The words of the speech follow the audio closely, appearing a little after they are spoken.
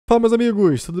Fala, meus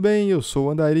amigos, tudo bem? Eu sou o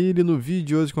Andarilho e no vídeo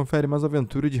de hoje confere mais uma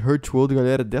aventura de Hurtworld,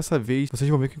 galera. Dessa vez, vocês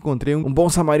vão ver que eu encontrei um bom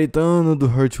samaritano do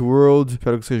Hurtworld.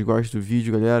 Espero que vocês gostem do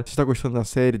vídeo, galera. Se está gostando da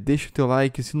série, deixa o teu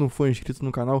like. Se não for inscrito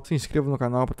no canal, se inscreva no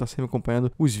canal para estar sempre acompanhando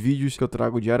os vídeos que eu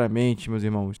trago diariamente, meus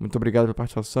irmãos. Muito obrigado pela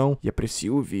participação e aprecie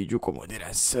o vídeo com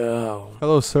moderação.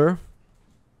 Hello, sir.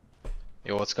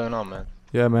 Yo, what's going on, man?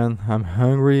 Yeah, man, I'm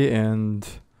hungry and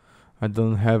I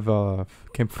don't have a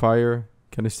campfire.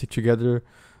 Can we stick together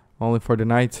only for the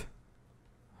night?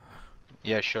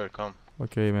 Yeah, sure, come.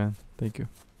 Ok, man. Thank you.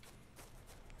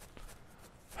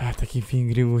 Ah, até que enfim,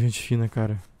 gringo, gente fina,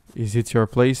 cara. Is it your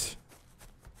place?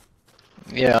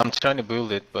 Yeah, I'm trying to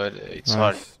build it, but it's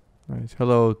hard. Nice.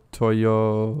 Hello,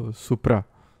 Toyo Supra.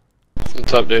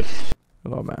 What's up, dude?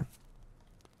 Hello, man.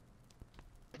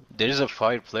 There's a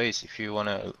fireplace if you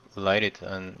wanna light it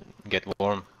and get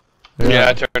warm. Yeah,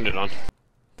 I turned it on.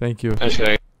 Thank you. I just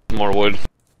gotta get more wood.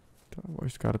 A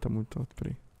voz do cara tá muito alto,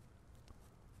 peraí.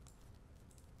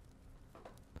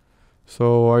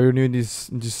 So, are you new in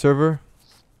this server?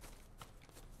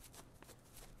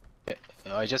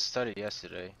 I just started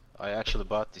yesterday. I actually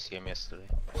bought this game yesterday.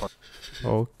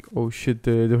 Oh shit,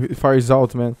 the fire is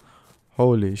out, man.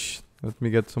 Holy shit. Let me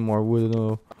get some more wood.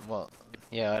 No. Well,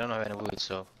 yeah, I don't have any wood,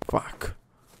 so... Fuck.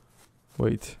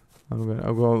 Wait.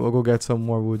 I'll go get some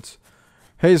more woods.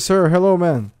 Hey, sir. Hello,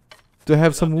 man. Do you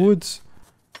have some woods?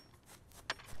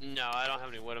 No, I don't have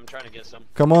any wood. I'm trying to get some.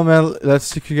 Come on, man. Let's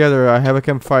stick together. I have a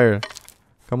campfire.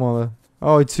 Come on.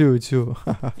 Oh, it's you. It's you.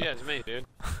 Yeah, it's me, dude.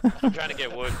 I'm trying to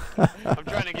get wood. I'm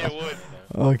trying to get wood.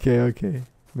 Ok.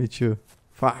 Me too.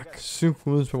 Fuck. 5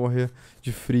 minutos pra morrer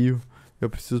de frio. Eu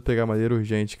preciso pegar madeira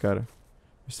urgente, cara.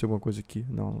 Vê se tem alguma coisa aqui.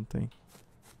 Não tem.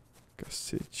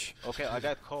 Cacete. Okay, I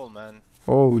got coal, man.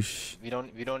 Oh, sh... We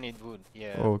don't need wood.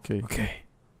 Yeah. Okay.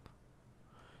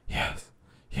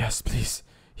 Yes, please.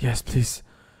 Yes, please.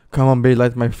 Come on, babe,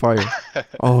 light my fire.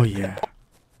 Oh yeah.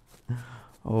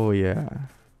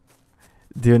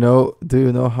 Do you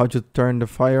know how to turn the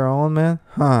fire on, man?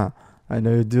 Huh? I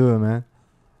know you do, man.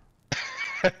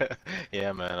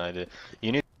 Yeah, man, I do.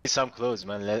 You need some clothes,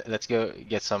 man. Let's go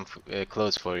get some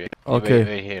clothes for you. Okay.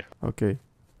 Wait here. Okay.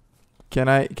 Can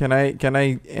I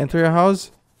enter your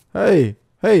house? Hey.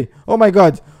 Oh my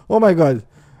god.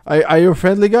 Are you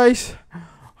friendly, guys?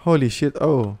 Holy shit.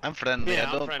 Oh. I'm friendly. Yeah,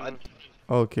 I I'm don't. friendly.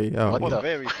 Okay. Oh. What the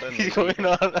Very fuck friendly. is going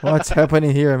on? What's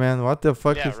happening here, man? What the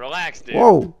fuck Yeah, is... relax, dude.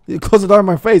 Whoa! You closed the door in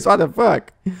my face. What the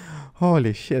fuck?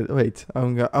 Holy shit! Wait,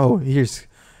 oh, here's.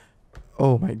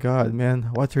 Oh my god, man!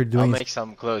 What you're I'll doing? make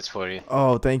some clothes for you.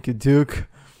 Oh, thank you, Duke.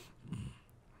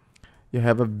 You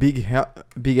have a big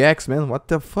axe, man. What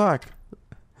the fuck?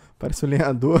 Parece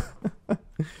lenhador.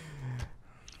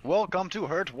 Welcome to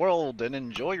Hurtworld and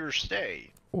enjoy your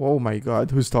stay. Oh my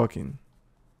god, who's talking?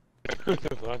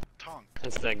 Tongue.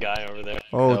 That's that guy over there.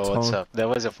 Oh, No, what's Tom. up? That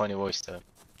was a funny voice, though.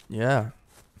 Yeah.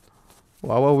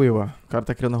 Uau, O cara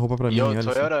tá criando roupa pra mim. Yo, Olha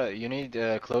só. Toyota, you need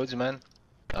clothes, man?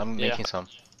 I'm Yeah. making some.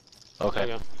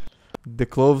 Okay. The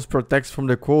clothes protects from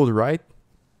the cold, right?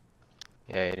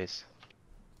 Yeah, it is.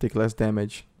 Take less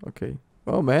damage. Okay.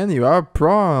 Oh man, you are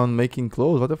pro on making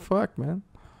clothes. What the fuck, man?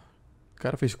 O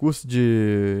cara fez curso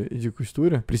de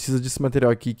costura. Precisa desse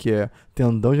material aqui que é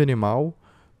tendão de animal.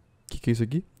 Que é isso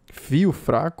aqui? Fio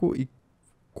fraco e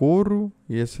couro.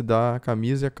 E esse dá a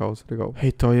camisa e a calça. Legal.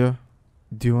 Hey Toya,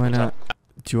 do you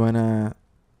wanna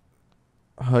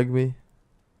hug me?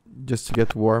 Just to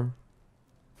get warm?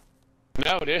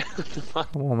 No, dude.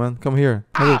 Come on, man. Come here.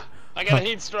 Hug, I got a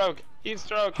heat stroke.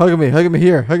 hug me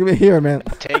here, man.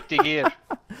 Take the gear.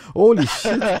 Holy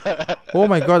shit. Oh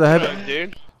my god,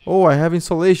 Dude. Oh, I have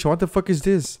insulation. What the fuck is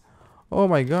this? Oh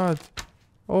my god.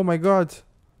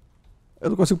 Eu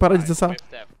não consigo parar de dizer essa...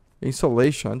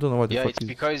 Insulation. I don't know what the Yeah, fuck it's is.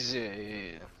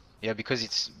 because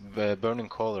it's burning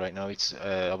coal right now. It's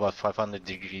about 500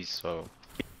 degrees, so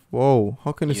Whoa,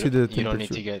 how can you see the you don't need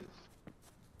to temperature? get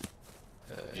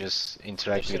just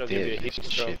interact Shit'll with give you a the heat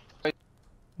stroke. shit.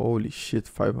 Holy shit,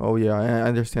 5. Oh yeah, I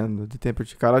understand. The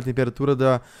temperature. Cara, a temperatura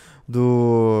da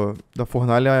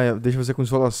fornalha deixa você com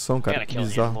insolação, cara. Gotta Que kill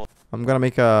bizarro. animal. I'm gonna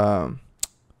make a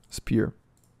spear.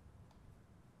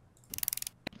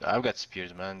 I've got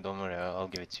spears, man. Don't worry, I'll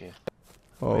give it to you.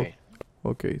 Oh, Wait.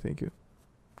 ok, thank you.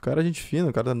 O cara é gente fina,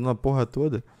 o cara tá dando a porra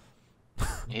toda.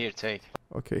 Here, take.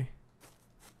 Ok.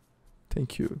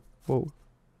 Thank you. Whoa.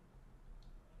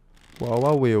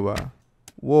 Wow.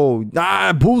 Whoa.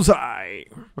 Ah, bullseye!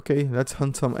 Okay, let's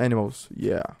hunt some animals.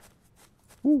 Yeah.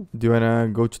 Ooh. Do you wanna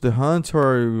go to the hunt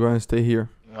or you wanna stay here?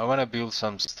 I wanna build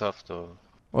some stuff though.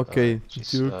 Okay,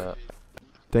 Just, Duke.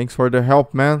 Thanks for the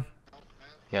help, man.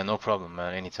 yeah, no problem,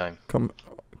 man. Anytime.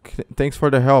 Thanks for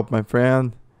the help, my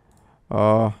friend.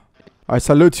 I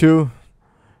salute you.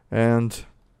 And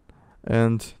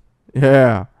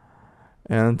yeah.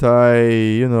 And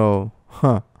I,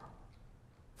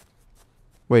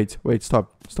 Wait,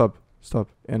 stop.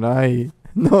 And I,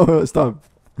 no, stop.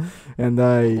 And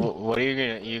I, What are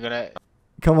you gonna?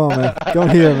 come on, man. Come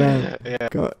here, man. Yeah.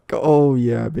 Go. Oh,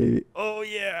 yeah, baby. Oh,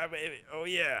 yeah.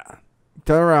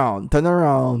 Turn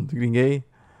around, gringuei.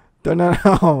 Turn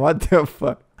around, what the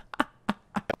fuck?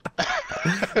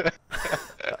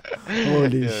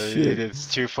 Holy shit. It's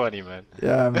too funny, man.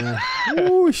 Yeah, man.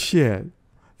 Oh, shit.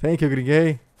 Thank you,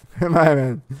 gringuei. My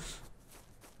man.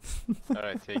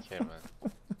 Alright, take care, man.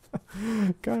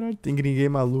 Caralho, tem gringuei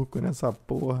maluco nessa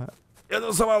porra. Eu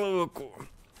não sou maluco.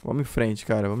 Vamos em frente,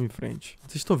 cara, vamos em frente.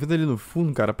 Vocês estão vendo ali no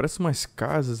fundo, cara? Parece umas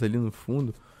casas ali no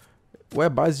fundo. Ou é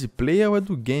base de play ou é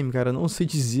do game, cara? Não sei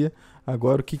dizer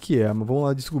agora o que que é, mas vamos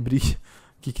lá descobrir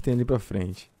o que que tem ali pra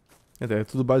frente. É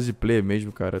tudo base de play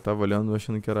mesmo, cara. Eu tava olhando,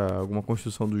 achando que era alguma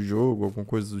construção do jogo, alguma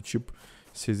coisa do tipo.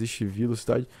 Se existe vila ou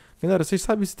cidade. Galera, vocês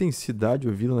sabem se tem cidade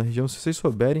ou vila na região? Se vocês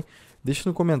souberem, deixa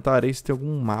no comentário aí se tem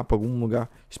algum mapa, algum lugar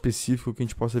específico que a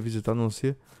gente possa visitar, a não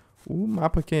ser o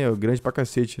mapa que é grande pra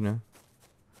cacete, né?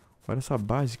 Olha essa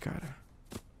base, cara.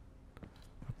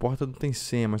 A porta não tem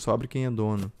senha, mas só abre quem é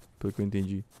dono, pelo que eu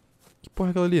entendi. Que porra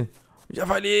é aquela ali?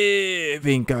 Javali!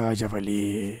 Vem cá,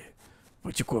 javali.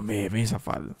 Vou te comer, vem,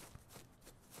 safado.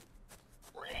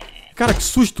 Cara, que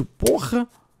susto! Porra!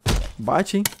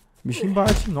 Bate, hein? O bichinho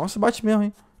bate. Nossa, bate mesmo,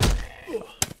 hein?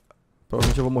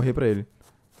 Provavelmente eu vou morrer pra ele.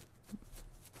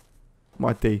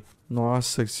 Matei.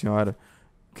 Nossa senhora.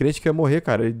 Crente que ia morrer,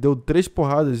 cara. Ele deu 3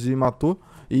 porradas e matou.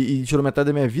 E tirou metade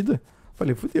da minha vida.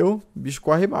 Falei, fudeu. O bicho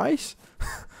corre mais.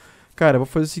 Cara, eu vou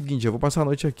fazer o seguinte. Eu vou passar a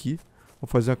noite aqui. Vou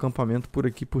fazer um acampamento por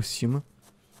aqui, por cima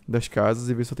das casas.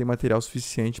 E ver se eu tenho material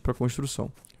suficiente pra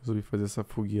construção. Resolvi fazer essa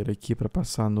fogueira aqui pra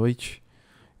passar a noite.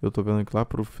 Eu tô vendo que lá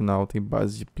pro final tem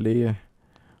base de player.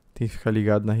 Tem que ficar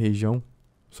ligado na região.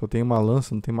 Só tem uma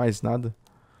lança, não tem mais nada.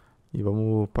 E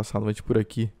vamos passar a noite por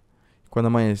aqui. Quando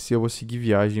amanhecer eu vou seguir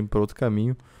viagem para outro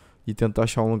caminho. E tentar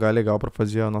achar um lugar legal para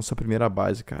fazer a nossa primeira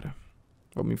base, cara.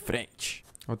 Vamos em frente.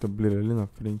 Olha o tabuleiro ali na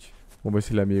frente. Vamos ver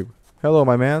se ele é amigo. Hello,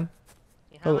 my man.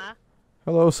 Hello,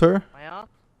 hello sir.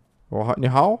 Oh, ni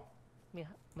hao?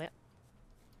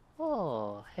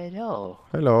 Oh, hello.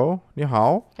 Hello, ni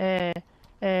hao.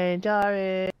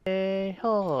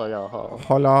 Hello.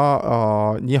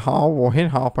 Hola, ni hao, wo hin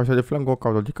hao, pasal de flango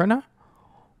kau di kana?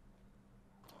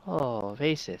 Oh,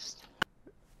 racist.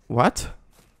 What?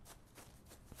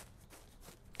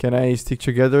 Can I stick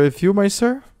together with you, my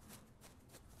sir?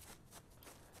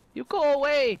 You go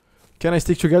away. Can I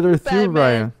stick together with you, Bad man.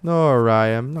 Ryan? No,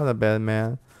 Ryan, I'm not a bad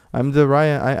man. I'm the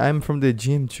Ryan. I'm from the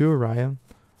gym too, Ryan.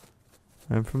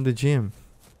 I'm from the gym.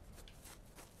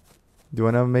 Do you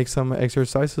wanna make some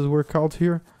exercises workout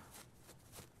here?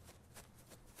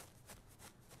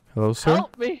 Hello, sir?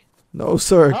 Help me. No,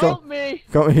 sir. Help me.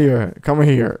 Come here. Come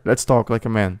here. Let's talk like a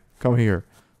man. Come here.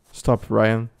 Stop,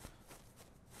 Ryan.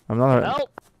 I'm not. Help.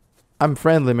 I'm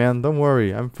friendly, man. Don't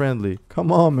worry. I'm friendly.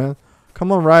 Come on, man.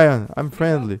 Come on, Ryan. I'm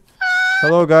friendly.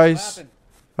 Hello, guys.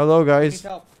 Hello, guys.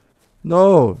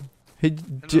 No.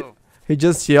 Hello. He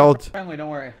just yelled. Friendly, don't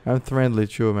worry. I'm friendly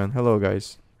too, man. Hello,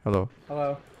 guys. Hello.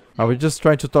 Hello. I was just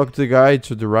trying to talk to the guy,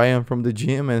 to the Ryan from the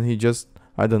gym, and he just,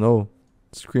 I don't know,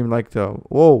 screamed like the,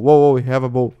 whoa, we have a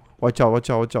bow. Watch out.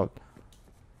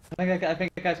 I think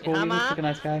that guy's cool. He looks like a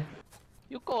nice guy.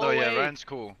 You go Oh away. yeah, Ryan's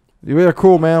cool. We are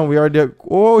cool, man. We are the,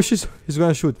 oh, he's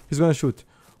gonna shoot.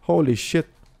 Holy shit.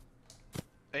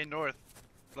 Hey North,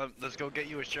 let's go get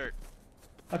you a shirt.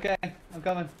 Okay, I'm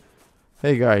coming.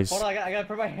 Hey, guys. Hold on, I gotta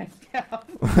put my hands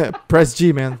down. Press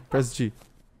G, man. Press G.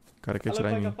 Cara, quer I look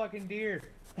tirar em like a mim. fucking deer.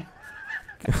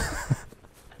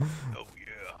 Oh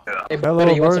yeah. Hey, Hello,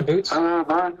 buddy, you want some Bert. boots?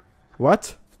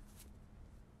 What?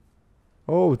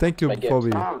 Oh, thank you, My gift.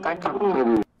 Kobe.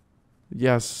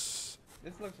 Yes.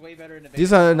 This looks way better in the This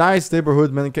is a nice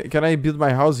neighborhood, man. Can I build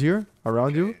my house here,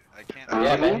 around you? I can't.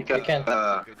 Yeah, man, you can.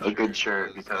 A good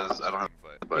shirt because I don't have.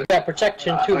 You got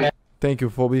protection too, man. Thank you,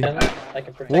 Phoebe. I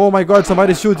can protect. Oh my god,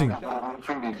 somebody's shooting. That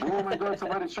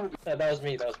was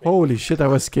me. Holy shit, I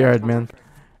was scared, man.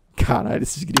 Caralho,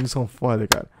 esses gringos são foda,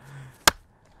 cara.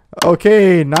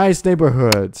 Ok, nice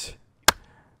neighborhood.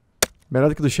 Melhor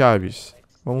do que do Chaves.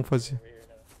 Vamos fazer.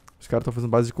 Os caras estão fazendo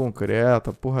base de concreto,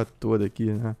 a porra toda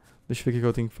aqui, né? Deixa eu ver o que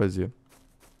eu tenho que fazer.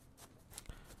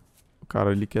 O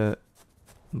cara ali quer...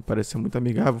 Não parece ser muito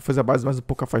amigável. Vou fazer a base mais um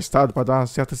pouco afastada pra dar uma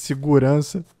certa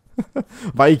segurança.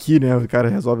 Vai que, né? O cara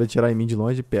resolve atirar em mim de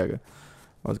longe e pega.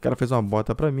 Mas o cara fez uma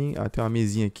bota pra mim. Ah, tem uma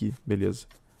mesinha aqui. Beleza.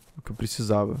 O que eu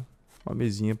precisava. Uma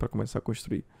mesinha pra começar a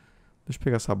construir. Deixa eu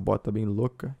pegar essa bota bem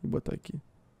louca e botar aqui.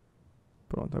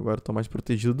 Pronto, agora eu tô mais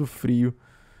protegido do frio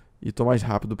e tô mais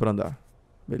rápido pra andar.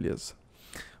 Beleza.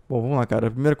 Bom, vamos lá, cara.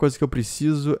 A primeira coisa que eu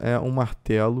preciso é um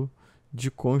martelo de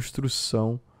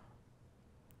construção.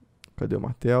 Cadê o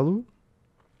martelo?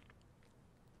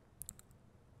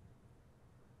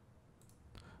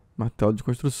 Martelo de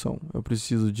construção. Eu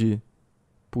preciso de,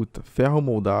 ferro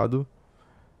moldado,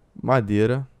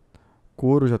 madeira,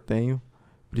 couro já tenho.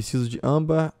 Preciso de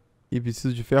âmbar e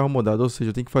preciso de ferro moldado. Ou seja,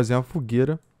 eu tenho que fazer uma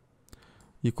fogueira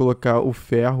e colocar o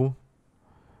ferro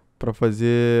para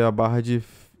fazer a barra de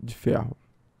ferro.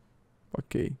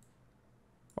 Ok.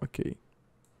 Ok.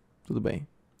 Tudo bem.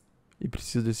 E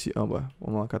preciso desse âmbar.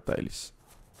 Vamos lá catar eles.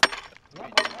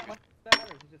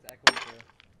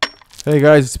 Hey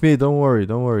guys, it's me. Don't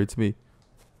worry, it's me.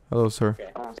 Hello, sir.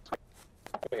 Okay.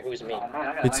 Wait, who's me?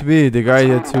 It's me, the guy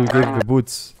that you gave the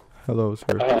boots. Hello, sir.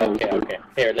 Oh, okay.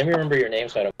 Here, let me remember your name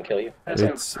so I don't kill you.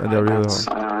 It's andarillo.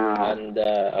 And,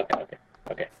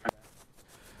 okay.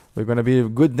 We're gonna be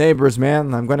good neighbors,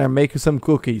 man. I'm gonna make you some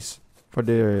cookies for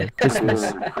the Christmas.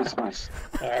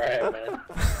 Alright, man.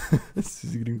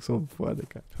 Esses gringos são foda,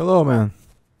 cara. Hello, man.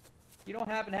 You don't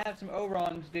happen to have some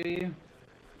Orons, do you?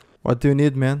 What do you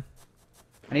need, man?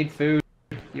 I need food.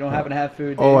 You don't happen to have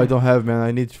food, do Oh, you? I don't have, man.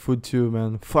 I need food too,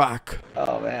 man. Fuck.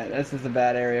 Oh man, this is a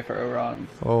bad area for Orons.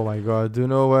 Oh my god. Do you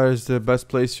know where is the best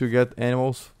place to get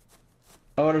animals?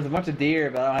 Oh, there's a bunch of deer,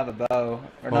 but I don't have a bow.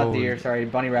 Or not Oh. deer, sorry,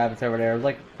 bunny rabbits over there.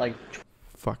 There's like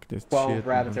Fuck this 12 shit,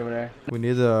 rabbits man. over there. We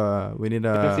need a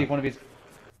Let's see if one of these.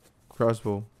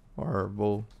 crossbow or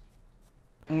bow.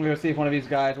 I'm gonna go see if one of these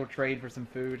guys will trade for some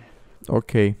food.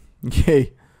 Okay.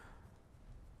 Yay.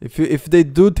 If they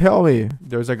do tell me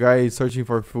there's a guy searching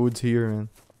for foods here, man.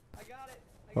 I got it.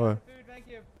 Oh. the food, thank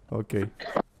you. Okay.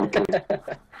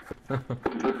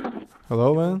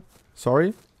 Hello, man.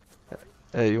 Sorry?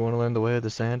 Hey, you want to learn the way of the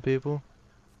sand people?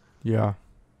 Yeah.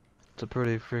 It's a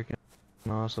pretty freaking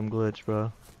awesome glitch,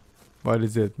 bro. What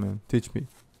is it, man? Teach me.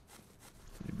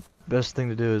 Best thing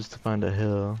to do is to find a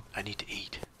hill. I need to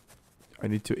eat. I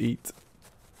need to eat.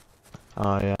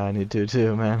 Oh yeah, I need to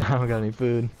too, man. I don't got any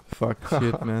food. Fuck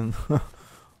shit, man.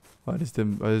 What is the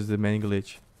main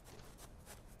glitch?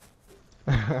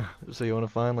 So you want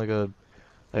to find like a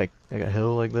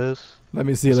hill like this? Let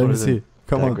me see. This Let one me isn't see.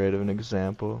 Come that on. great of an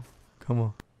example. Come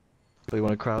on. So you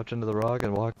want to crouch into the rock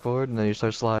and walk forward, and then you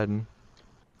start sliding.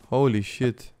 Holy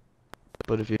shit.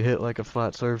 But if you hit like a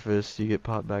flat surface, you get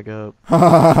popped back up.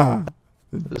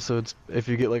 So it's if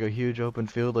you get like a huge open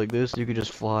field like this, you could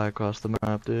just fly across the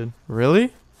map, dude.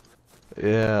 Really?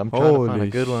 Yeah, I'm trying to find a Holy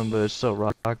good one, but it's so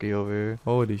rocky over here.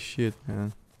 Holy shit,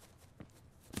 man.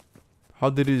 How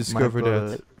did you discover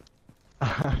that?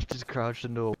 I just crouched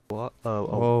into a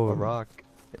Oh. rock.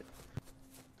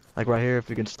 Like right here, if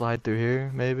you can slide through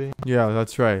here, maybe. Yeah,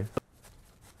 that's right.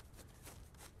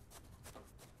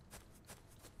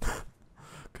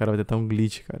 Cara, vai tentar um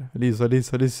glitch, cara. Olha isso, olha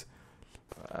isso, olha isso.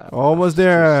 Almost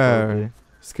there.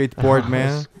 Skateboard,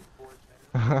 man.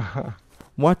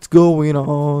 What's going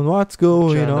on? What's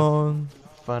going Trying to on?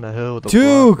 Find a hill with a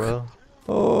Duke! block, bro.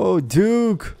 Oh,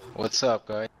 Duke. What's up,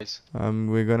 guys?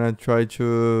 We're gonna try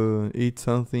to eat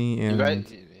something You and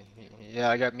guys? Yeah,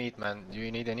 I got meat, man. Do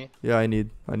you need any? yeah, I need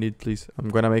please. I'm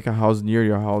gonna make a house near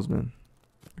your house, man.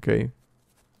 Okay.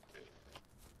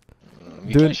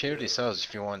 We Dude. can share this house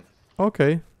if you want.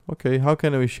 Okay. Okay. How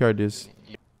can we share this?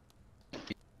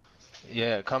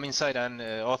 Yeah, come inside and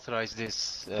authorize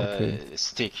this Okay.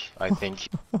 stick, I think.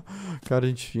 Cara,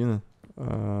 gente fina.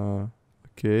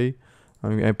 Okay.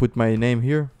 I put my name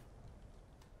here.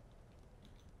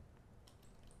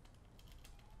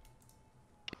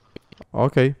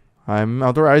 Okay. I'm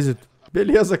authorized.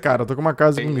 Beleza, cara. Tô com uma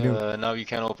casa com gringo. Now you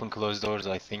can open closed doors,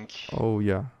 I think. Oh,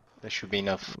 yeah. That should be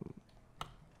enough.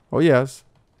 Oh, yes.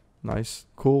 Nice.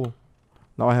 Cool.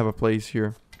 Now I have a place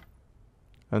here.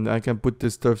 And I can put the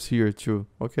stuffs here too.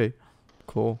 Okay.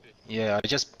 Cool. Yeah, I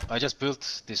just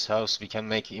built this house. We can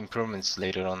make improvements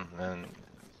later on, and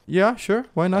Yeah, sure.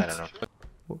 Why I not? don't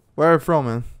know. Where are you from,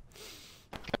 man?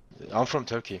 I'm from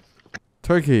Turkey.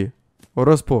 Turkey.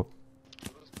 Orospo.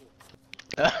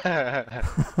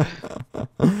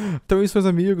 Então é isso, meus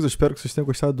amigos. Eu espero que vocês tenham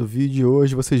gostado do vídeo de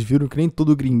hoje. Vocês viram que nem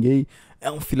todo gringuei é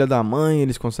um filho da mãe.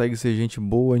 Eles conseguem ser gente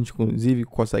boa. A gente, inclusive,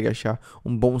 consegue achar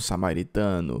um bom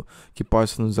samaritano que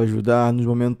possa nos ajudar nos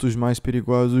momentos mais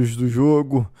perigosos do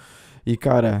jogo. E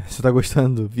cara, se tá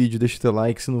gostando do vídeo, deixa o teu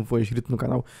like. Se não for inscrito no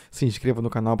canal, se inscreva no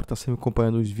canal pra estar sempre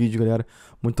acompanhando os vídeos, galera.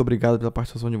 Muito obrigado pela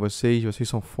participação de vocês. Vocês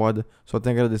são foda. Só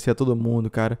tenho a agradecer a todo mundo,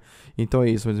 cara. Então é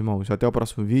isso, meus irmãos. Até o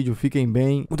próximo vídeo. Fiquem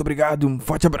bem. Muito obrigado. Um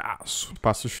forte abraço.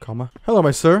 Passos, calma. Hello,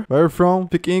 my sir. Where are you from?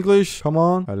 Speak English? Come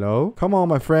on. Hello? Come on,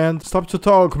 my friend. Stop to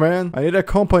talk, man. I need a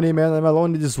company, man. I'm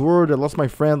alone in this world. I lost my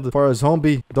friend for a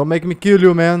zombie. Don't make me kill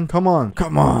you, man. Come on.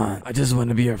 Come on. I just want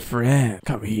to be your friend.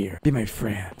 Come here. Be my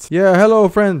friend. Yeah, hello,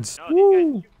 friends.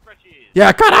 Woo.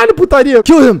 Yeah, caralho, putaria.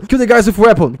 Kill him. Kill the guys with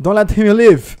weapon. Don't let him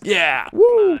live. Yeah.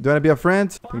 Woo. Do you wanna be a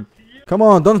friend? Come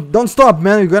on, don't stop,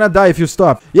 man. You're gonna die if you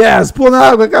stop. Yes, pula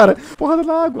na água, cara. Porrada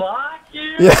na água. Fuck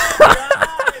you, Yeah.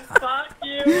 guys, fuck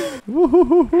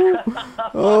you.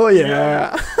 Oh,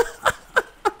 yeah.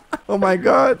 Oh my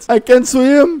god. I can't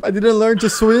swim. I didn't learn to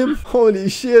swim. Holy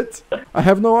shit. I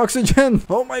have no oxygen.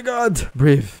 Oh my god.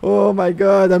 Breathe. Oh my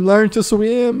god. I'm learning to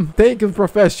swim. Thank you,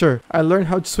 professor. I learned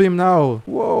how to swim now.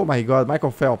 Whoa, my god.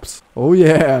 Michael Phelps. Oh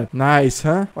yeah. Nice,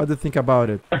 huh? What do you think about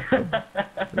it?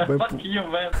 Fuck you,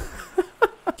 man.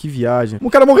 Que viagem. O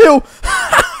cara morreu.